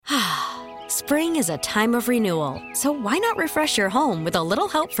Spring is a time of renewal, so why not refresh your home with a little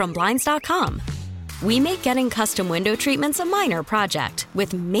help from Blinds.com? We make getting custom window treatments a minor project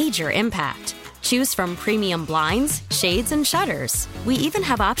with major impact. Choose from premium blinds, shades, and shutters. We even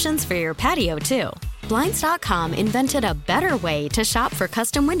have options for your patio, too. Blinds.com invented a better way to shop for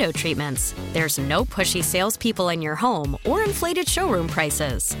custom window treatments. There's no pushy salespeople in your home or inflated showroom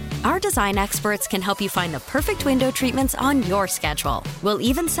prices. Our design experts can help you find the perfect window treatments on your schedule. We'll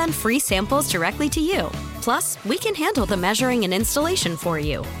even send free samples directly to you. Plus, we can handle the measuring and installation for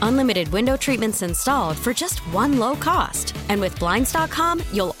you. Unlimited window treatments installed for just one low cost. And with Blinds.com,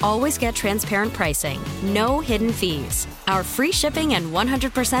 you'll always get transparent pricing. No hidden fees. Our free shipping and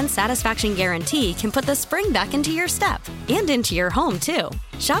 100% satisfaction guarantee can put the spring back into your step and into your home, too.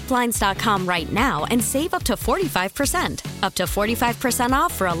 Shop Blinds.com right now and save up to 45%. Up to 45%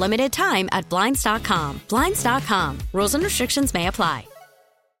 off for a limited time at Blinds.com. Blinds.com. Rules and restrictions may apply.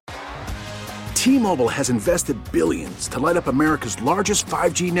 T-Mobile has invested billions to light up America's largest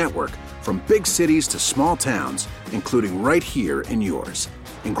 5G network, from big cities to small towns, including right here in yours.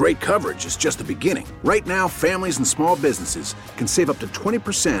 And great coverage is just the beginning. Right now, families and small businesses can save up to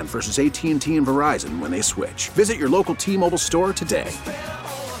 20% versus AT&T and Verizon when they switch. Visit your local T-Mobile store today.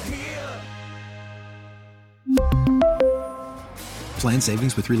 Plan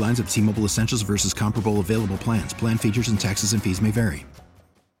savings with 3 lines of T-Mobile Essentials versus comparable available plans. Plan features and taxes and fees may vary.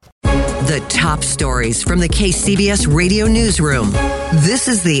 The top stories from the KCBS Radio Newsroom. This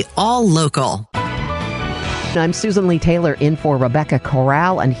is the All Local. I'm Susan Lee Taylor in for Rebecca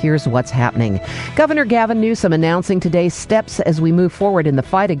Corral, and here's what's happening. Governor Gavin Newsom announcing today steps as we move forward in the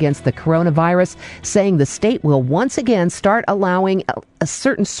fight against the coronavirus, saying the state will once again start allowing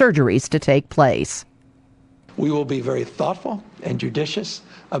certain surgeries to take place. We will be very thoughtful and judicious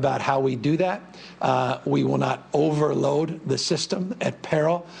about how we do that. We will not overload the system at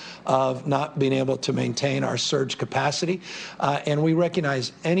peril of not being able to maintain our surge capacity. And we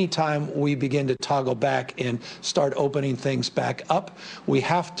recognize anytime we begin to toggle back and start opening things back up, we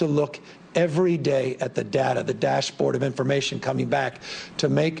have to look every day at the data, the dashboard of information coming back, to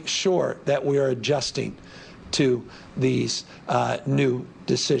make sure that we are adjusting to these new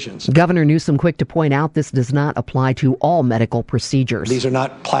decisions. Governor Newsom quick to point out this does not apply to all medical procedures. These are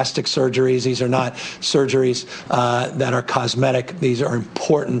not plastic surgeries. These are not surgeries that are cosmetic. These are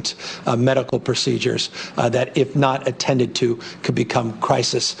important medical procedures that, if not attended to, could become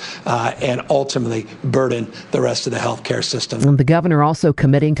crisis and ultimately burden the rest of the healthcare system. And the governor also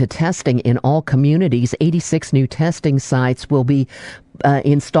committing to testing in all communities. 86 new testing sites will be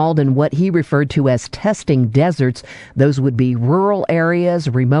installed in what he referred to as testing deserts. Those would be rural areas,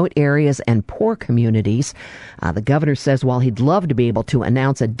 remote areas, and poor communities. The governor says while he'd love to be able to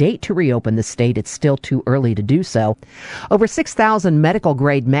announce a date to reopen the state, it's still too early to do so. Over 6,000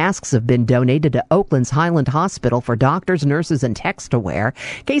 medical-grade masks have been donated to Oakland's Highland Hospital for doctors, nurses, and techs to wear.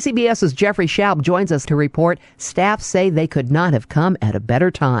 KCBS's Jeffrey Schaub joins us to report staff say they could not have come at a better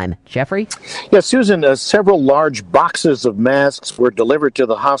time. Jeffrey? Yes, Susan, several large boxes of masks were delivered to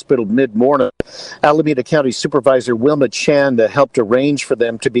the hospital mid-morning. Alameda County Supervisor Wilma Chan helped arrange for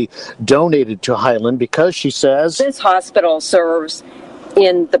them to be donated to Highland because, she says, this hospital serves,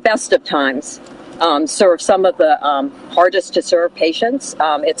 in the best of times, serves some of the hardest to serve patients.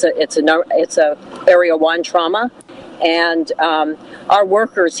 It's a Area 1 trauma, and our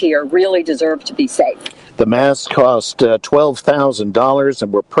workers here really deserve to be safe. The masks cost $12,000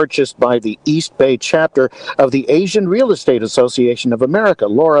 and were purchased by the East Bay chapter of the Asian Real Estate Association of America.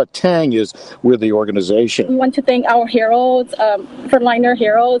 Laura Tang is with the organization. We want to thank our heroes, frontliner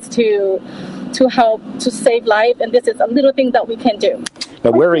heroes, to help to save life, and this is a little thing that we can do.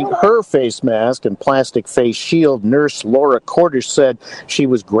 Now, wearing her face mask and plastic face shield, nurse Laura Cordish said she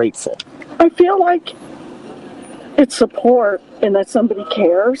was grateful. I feel like it's support and that somebody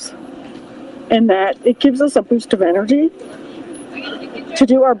cares, and that it gives us a boost of energy to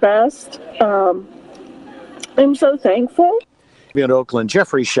do our best. I'm so thankful. In Oakland,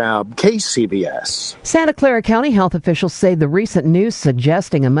 Jeffrey Schaub, KCBS. Santa Clara County health officials say the recent news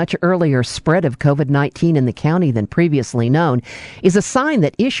suggesting a much earlier spread of COVID-19 in the county than previously known is a sign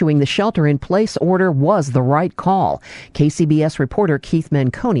that issuing the shelter-in-place order was the right call. KCBS reporter Keith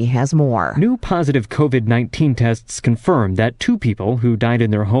Manconi has more. New positive COVID-19 tests confirm that 2 people who died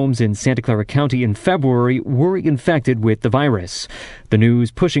in their homes in Santa Clara County in February were infected with the virus. The news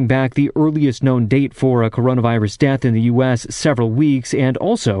pushing back the earliest known date for a coronavirus death in the U.S. several several weeks, and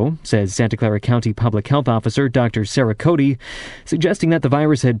also, says Santa Clara County Public Health Officer Dr. Sarah Cody, suggesting that the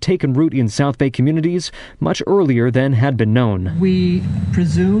virus had taken root in South Bay communities much earlier than had been known. We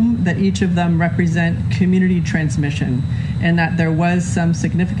presume that each of them represent community transmission and that there was some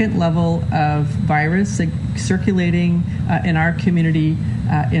significant level of virus circulating in our community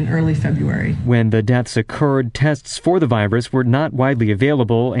in early February. When the deaths occurred, tests for the virus were not widely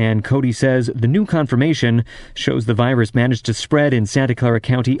available, and Cody says the new confirmation shows the virus managed to spread in Santa Clara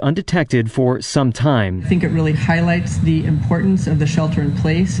County undetected for some time. I think it really highlights the importance of the shelter in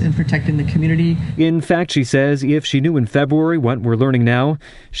place in protecting the community. In fact, she says if she knew in February what we're learning now,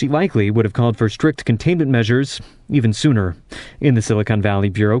 she likely would have called for strict containment measures even sooner. In the Silicon Valley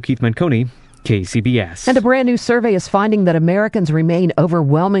Bureau, Keith Manconi, KCBS. And a brand new survey is finding that Americans remain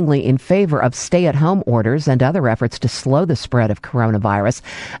overwhelmingly in favor of stay-at-home orders and other efforts to slow the spread of coronavirus.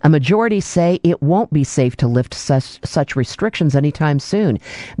 A majority say it won't be safe to lift such restrictions anytime soon.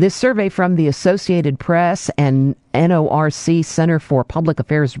 This survey from the Associated Press and NORC Center for Public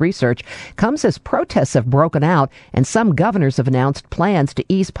Affairs Research comes as protests have broken out and some governors have announced plans to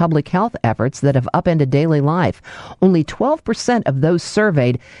ease public health efforts that have upended daily life. Only 12% of those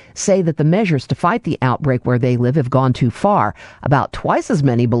surveyed say that the measures to fight the outbreak where they live have gone too far. About twice as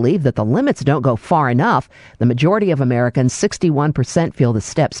many believe that the limits don't go far enough. The majority of Americans, 61%, feel the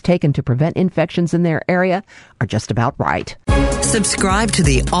steps taken to prevent infections in their area are just about right. Subscribe to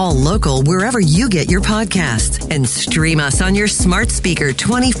the All Local wherever you get your podcasts and stream us on your smart speaker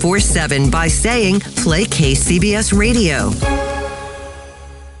 24/7 by saying, play KCBS Radio.